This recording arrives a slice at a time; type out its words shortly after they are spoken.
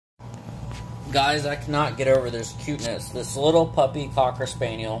Guys, I cannot get over this cuteness. This little puppy Cocker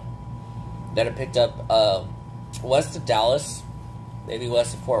Spaniel that I picked up west of Dallas, maybe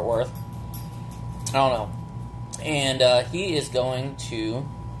west of Fort Worth. I don't know. And he is going to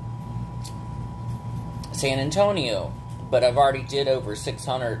San Antonio. But I've already did over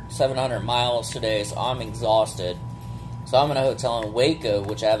 700 miles today, so I'm exhausted. So I'm in a hotel in Waco,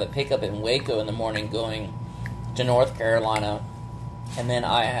 which I have a pickup in Waco in the morning going to North Carolina. And then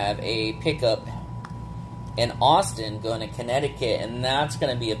I have a pickup in Austin going to Connecticut, and that's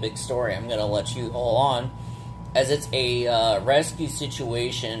going to be a big story. I'm going to let you hold on, as it's a rescue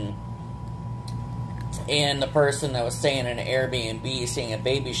situation, and the person that was staying in an Airbnb, seeing a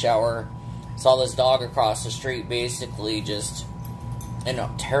baby shower, saw this dog across the street basically just in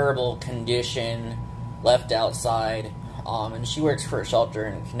a terrible condition, left outside, and she works for a shelter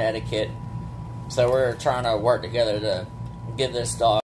in Connecticut, so we're trying to work together to give this dog